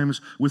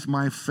sometimes with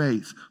my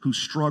faith, who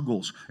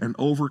struggles and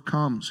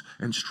overcomes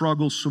and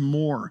struggles some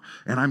more,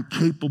 and I'm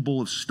capable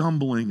of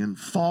stumbling and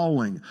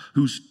falling,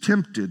 who's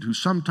tempted, who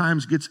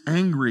sometimes gets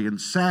angry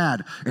and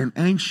sad and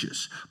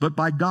anxious. But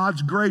by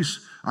God's grace,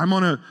 I'm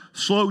on a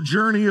slow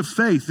journey of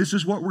faith. This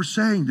is what we're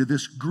saying to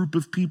this group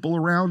of people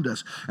around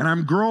us. And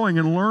I'm growing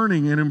and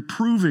learning and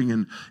improving,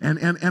 and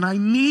I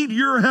need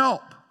your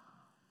help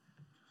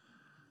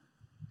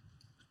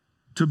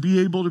to be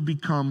able to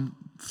become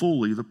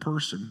fully the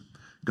person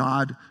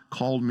God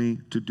called me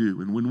to do.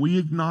 And when we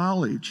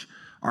acknowledge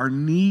our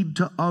need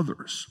to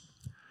others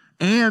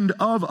and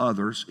of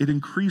others, it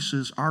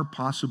increases our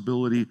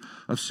possibility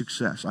of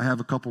success. I have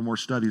a couple more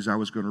studies I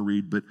was going to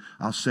read, but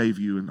I'll save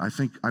you. And I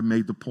think I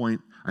made the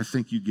point. I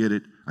think you get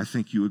it. I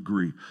think you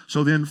agree.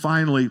 So then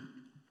finally,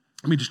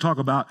 let me just talk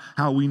about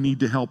how we need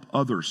to help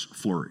others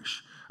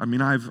flourish. I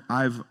mean, I've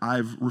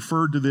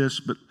referred to this,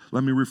 but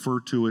let me refer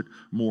to it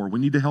more. We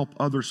need to help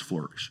others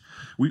flourish.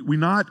 We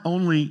not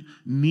only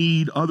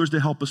need others to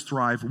help us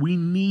thrive, we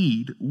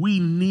need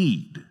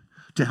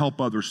to help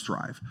others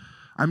thrive.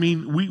 I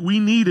mean, we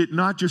need it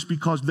not just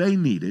because they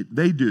need it,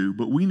 they do,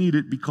 but we need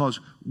it because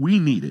we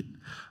need it.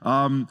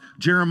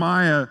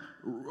 Jeremiah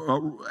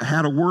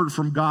had a word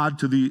from God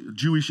to the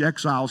Jewish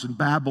exiles in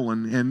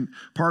Babylon, and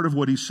part of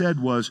what he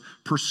said was,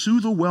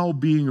 pursue the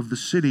well-being of the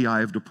city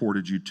I have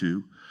deported you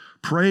to.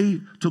 Pray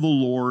to the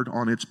Lord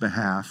on its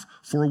behalf,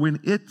 for when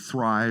it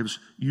thrives,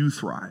 you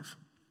thrive.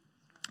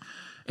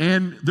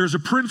 And there's a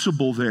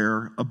principle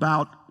there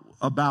about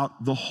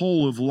the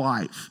whole of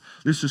life.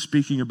 This is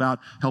speaking about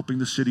helping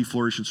the city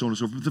flourish and so on and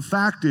so forth. But the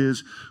fact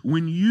is,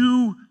 when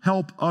you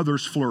help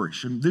others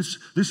flourish, and this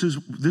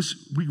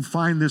we can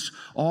find this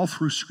all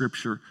through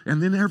Scripture, and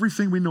then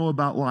everything we know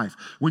about life.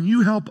 When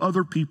you help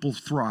other people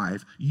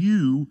thrive,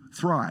 you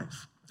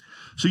thrive.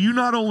 So you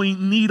not only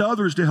need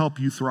others to help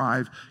you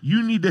thrive,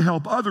 you need to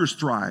help others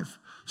thrive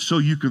so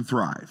you can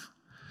thrive.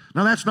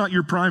 Now, that's not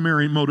your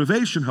primary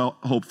motivation,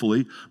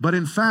 hopefully, but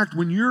in fact,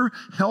 when you're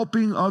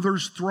helping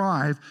others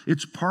thrive,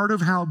 it's part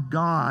of how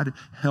God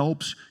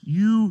helps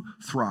you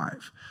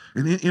thrive.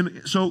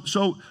 And so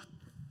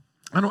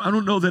I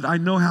don't know that I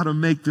know how to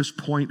make this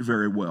point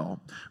very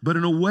well, but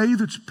in a way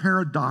that's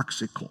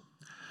paradoxical,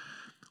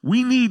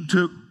 we need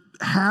to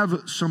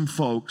have some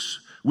folks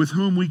with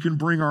whom we can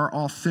bring our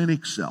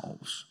authentic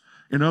selves.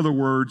 In other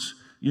words,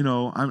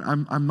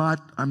 I'm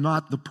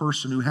not the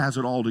person who has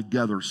it all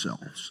together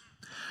selves.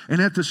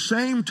 And at the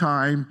same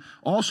time,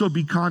 also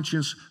be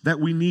conscious that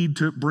we need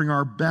to bring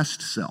our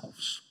best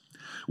selves.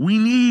 We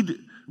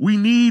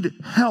need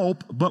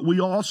help, but we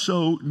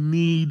also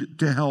need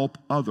to help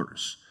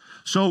others.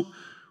 So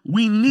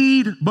we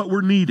need, but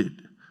we're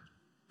needed.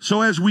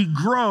 So as we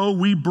grow,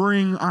 we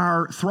bring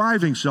our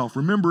thriving self.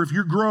 Remember, if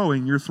you're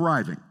growing, you're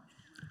thriving.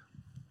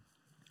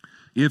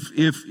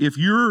 If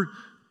you're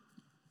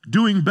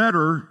doing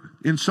better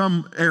in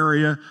some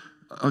area,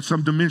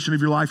 some dimension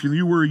of your life than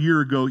you were a year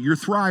ago, you're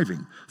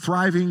thriving,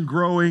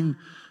 growing,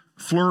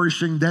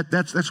 flourishing.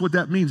 That's what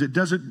that means.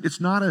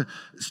 It's not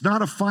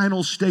a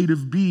final state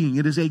of being.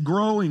 It is a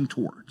growing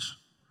towards,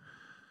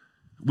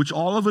 which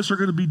all of us are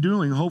going to be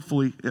doing,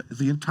 hopefully,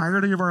 the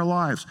entirety of our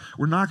lives.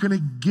 We're not going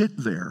to get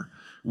there.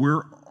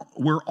 We're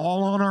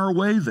all on our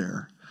way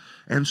there,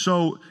 and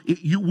so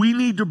we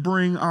need to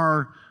bring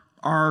our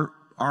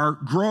our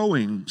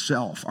growing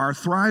self, our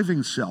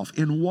thriving self,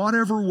 in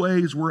whatever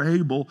ways we're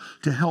able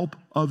to help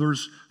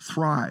others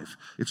thrive.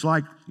 It's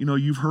like,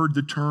 you've heard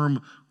the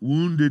term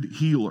wounded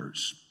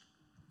healers,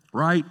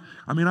 right?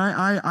 I mean,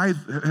 I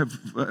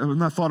have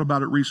not thought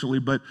about it recently,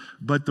 but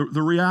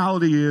the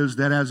reality is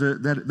that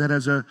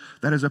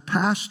as a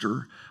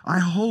pastor, I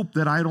hope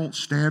that I don't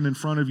stand in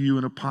front of you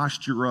in a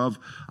posture of,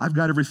 I've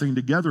got everything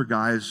together,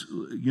 guys.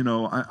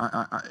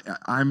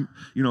 I'm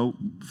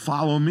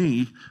follow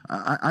me.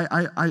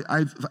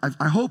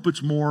 I hope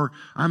it's more,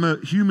 I'm a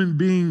human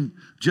being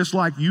just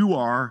like you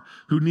are,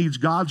 who needs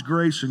God's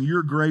grace and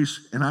your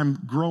grace, and I'm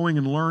growing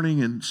and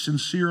learning and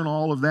sincere and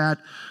all of that.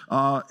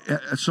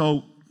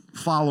 So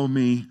follow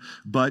me,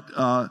 but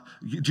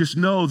just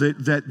know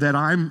that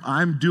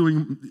I'm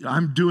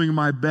doing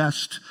my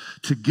best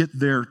to get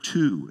there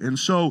too. And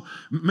so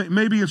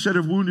maybe instead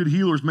of wounded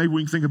healers, maybe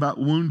we can think about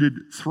wounded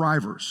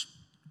thrivers,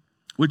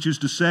 which is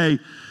to say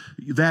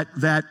that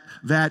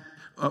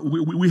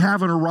we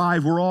haven't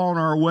arrived. We're all on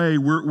our way.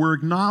 We're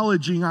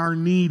acknowledging our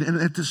need,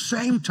 and at the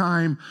same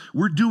time,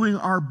 we're doing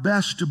our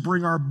best to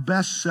bring our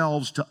best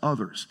selves to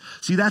others.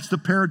 See, that's the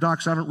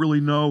paradox. I don't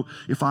really know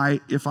if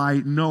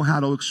I know how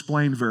to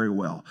explain very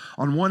well.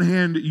 On one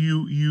hand,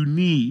 you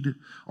need.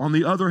 On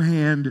the other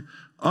hand,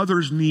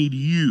 others need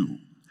you,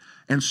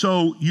 and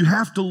so you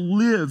have to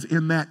live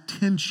in that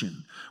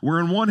tension. Where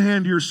on one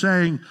hand you're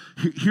saying,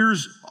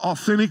 here's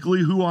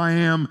authentically who I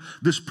am,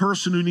 this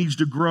person who needs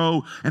to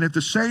grow, and at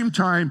the same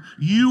time,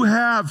 you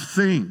have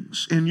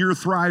things in your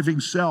thriving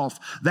self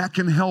that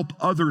can help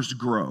others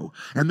grow.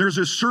 And there's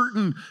a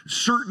certain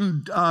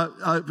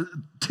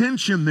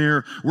tension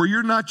there where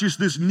you're not just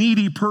this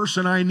needy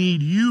person, I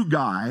need you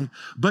guy,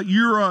 but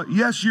you're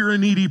a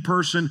needy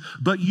person,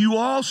 but you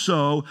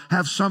also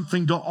have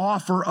something to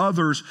offer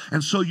others.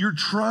 And so you're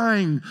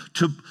trying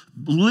to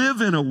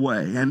live in a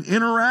way and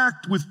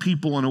interact with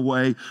people in a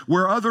way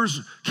where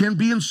others can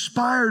be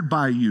inspired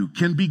by you,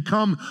 can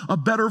become a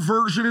better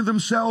version of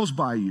themselves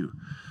by you.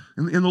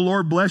 And the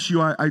Lord bless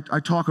you. I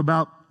talk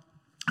about,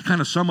 I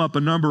kind of sum up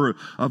a number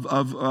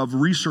of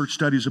research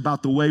studies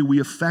about the way we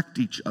affect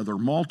each other.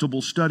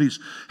 Multiple studies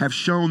have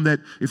shown that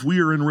if we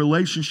are in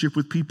relationship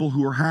with people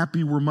who are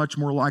happy, we're much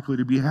more likely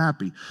to be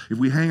happy. If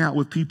we hang out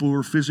with people who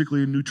are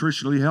physically and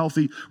nutritionally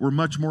healthy, we're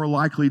much more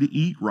likely to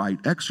eat right,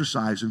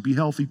 exercise, and be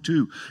healthy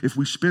too. If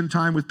we spend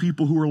time with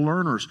people who are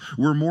learners,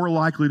 we're more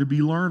likely to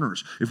be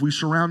learners. If we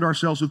surround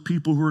ourselves with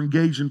people who are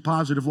engaged in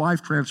positive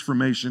life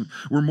transformation,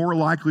 we're more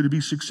likely to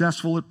be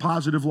successful at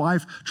positive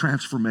life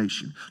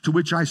transformation. To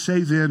which I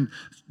say then,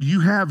 you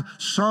have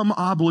some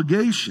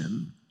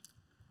obligation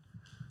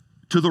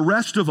to the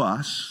rest of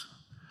us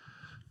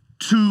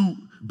to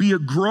be a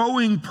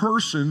growing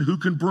person who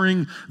can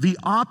bring the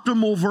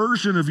optimal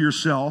version of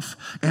yourself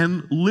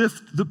and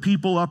lift the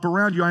people up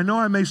around you. I know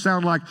I may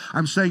sound like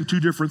I'm saying two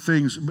different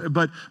things,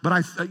 but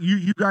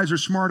you guys are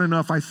smart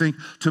enough, I think,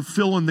 to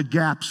fill in the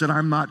gaps that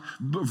I'm not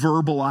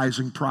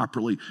verbalizing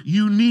properly.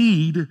 You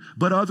need,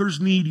 but others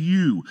need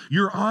you.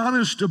 You're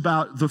honest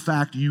about the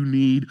fact you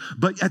need,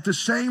 but at the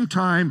same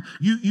time,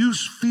 you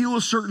feel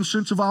a certain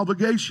sense of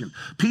obligation.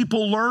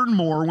 People learn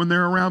more when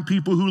they're around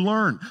people who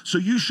learn, so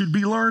you should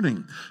be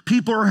learning.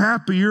 People are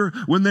happier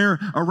when they're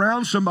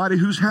around somebody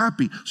who's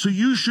happy. So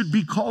you should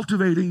be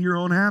cultivating your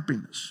own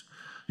happiness.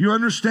 You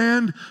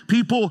understand?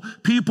 People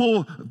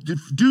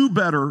do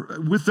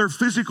better with their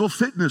physical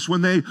fitness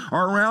when they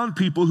are around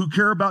people who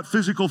care about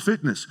physical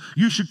fitness.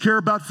 You should care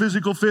about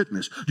physical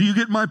fitness. Do you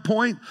get my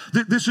point?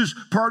 This is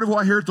part of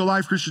why here at the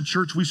Life Christian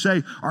Church we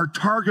say our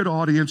target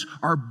audience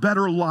are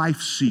better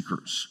life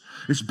seekers.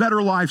 It's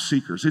better life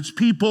seekers. It's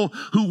people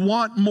who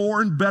want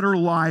more and better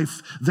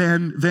life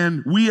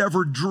than we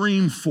ever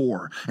dreamed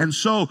for. And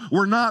so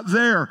we're not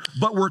there,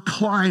 but we're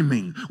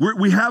climbing.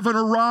 We haven't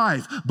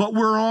arrived, but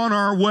we're on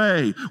our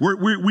way.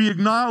 We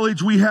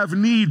acknowledge we have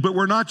need, but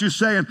we're not just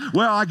saying,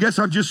 well, I guess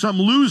I'm just some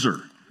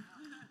loser.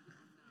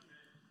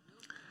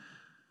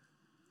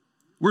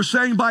 We're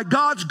saying by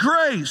God's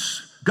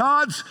grace,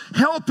 God's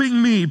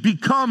helping me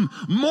become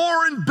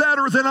more and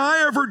better than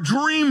I ever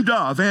dreamed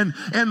of. And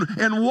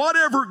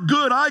whatever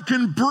good I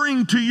can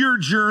bring to your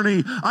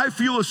journey, I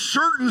feel a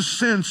certain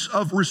sense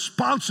of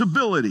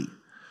responsibility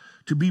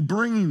to be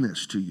bringing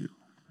this to you.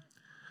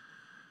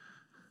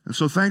 And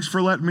so thanks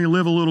for letting me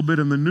live a little bit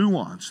in the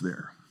nuance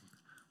there.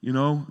 You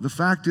know, the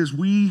fact is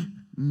we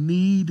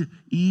need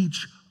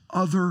each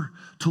other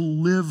to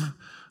live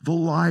the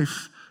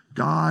life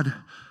God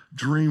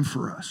dreamed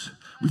for us.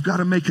 We've got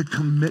to make a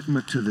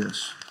commitment to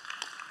this.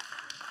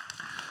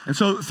 And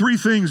so 3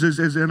 things,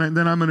 and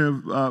then I'm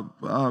going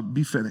to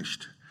be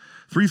finished.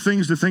 3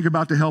 things to think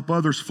about to help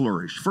others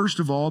flourish. First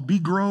of all, be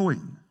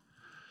growing.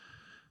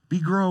 Be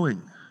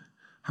growing.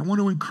 I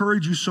want to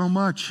encourage you so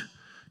much.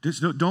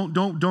 Just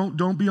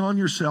don't be on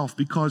yourself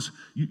because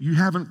you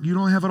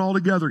don't have it all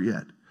together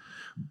yet.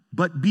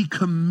 But be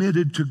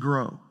committed to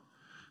grow.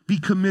 Be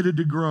committed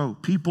to grow.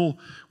 People,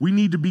 we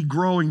need to be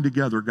growing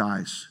together,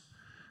 guys.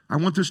 I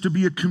want this to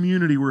be a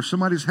community where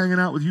somebody's hanging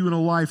out with you in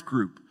a life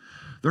group.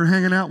 They're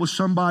hanging out with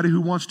somebody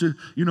who wants to,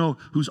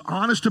 who's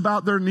honest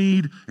about their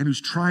need and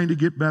who's trying to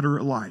get better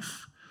at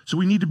life. So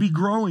we need to be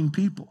growing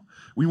people.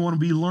 We want to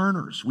be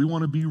learners. We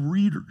want to be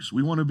readers.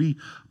 We want to be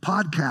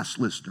podcast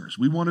listeners.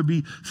 We want to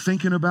be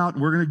thinking about,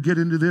 we're going to get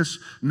into this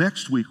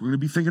next week, we're going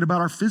to be thinking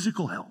about our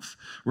physical health.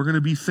 We're going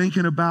to be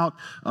thinking about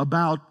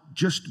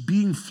just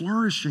being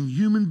flourishing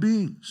human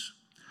beings.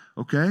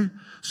 Okay?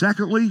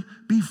 Secondly,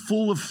 be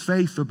full of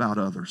faith about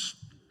others.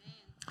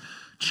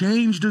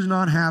 Change does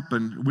not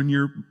happen when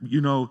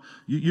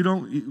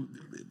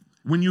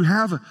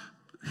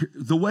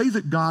the way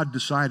that God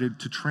decided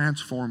to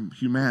transform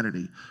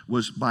humanity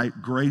was by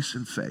grace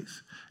and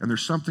faith. And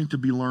there's something to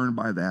be learned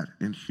by that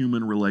in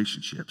human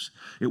relationships.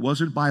 It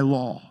wasn't by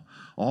law.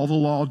 All the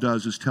law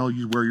does is tell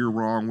you where you're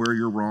wrong, where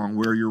you're wrong,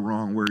 where you're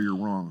wrong, where you're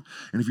wrong.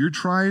 And if you're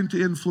trying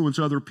to influence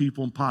other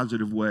people in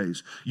positive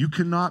ways, you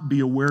cannot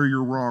be a where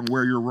you're wrong,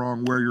 where you're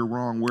wrong, where you're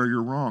wrong, where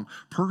you're wrong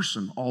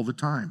person all the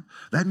time.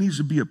 That needs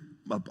to be a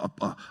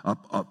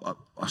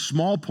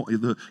small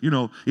point.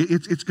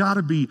 It's got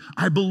to be,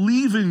 I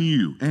believe in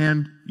you,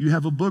 and you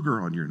have a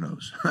booger on your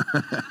nose.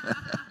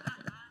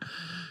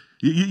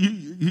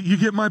 You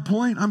get my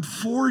point? I'm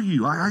for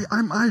you.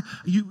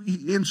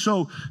 And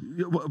so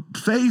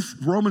faith,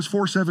 Romans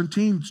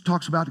 4:17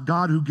 talks about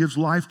God who gives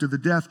life to the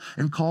deaf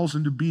and calls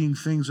into being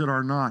things that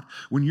are not.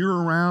 When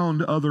you're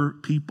around other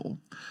people,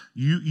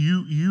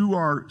 you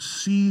are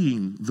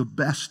seeing the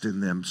best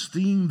in them,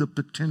 seeing the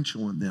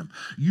potential in them.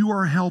 You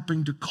are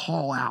helping to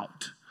call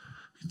out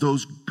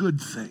those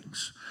good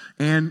things.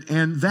 And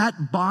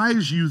that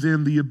buys you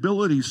then the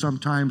ability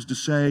sometimes to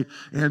say,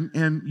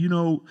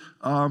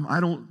 I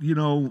don't,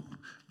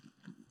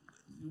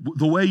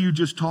 the way you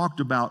just talked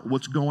about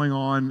what's going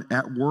on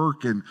at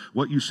work and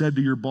what you said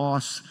to your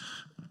boss,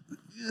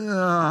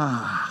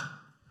 I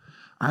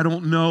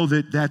don't know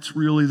that that's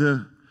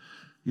really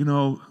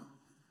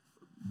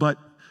but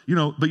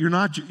you're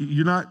not,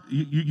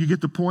 you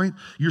get the point?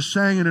 You're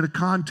saying it in a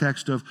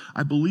context of,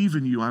 I believe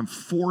in you, I'm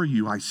for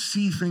you, I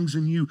see things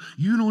in you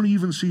you don't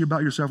even see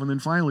about yourself. And then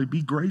finally,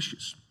 be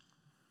gracious.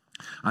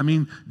 I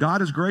mean,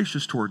 God is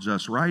gracious towards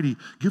us, right? He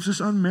gives us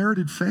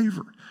unmerited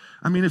favor.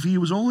 I mean, if he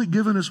was only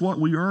giving us what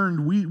we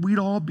earned, we'd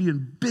all be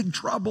in big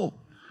trouble,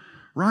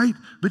 right?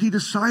 But he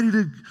decided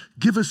to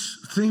give us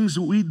things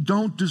that we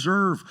don't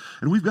deserve.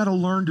 And we've got to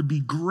learn to be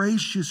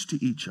gracious to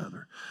each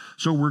other.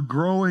 So we're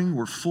growing,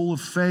 we're full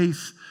of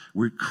faith,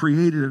 we've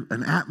created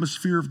an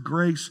atmosphere of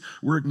grace,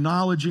 we're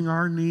acknowledging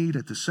our need.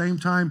 At the same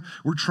time,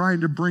 we're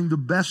trying to bring the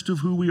best of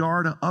who we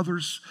are to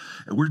others.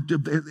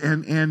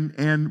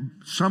 And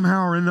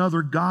somehow or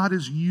another, God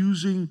is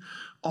using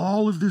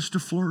all of this to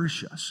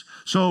flourish us.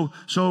 So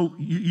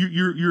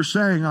you're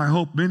saying, I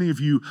hope many of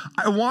you,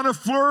 I want to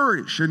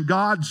flourish. And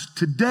God's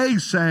today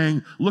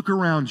saying, look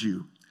around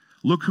you.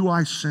 Look who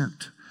I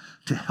sent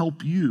to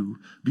help you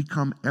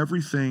become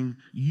everything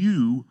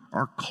you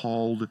are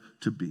called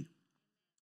to be.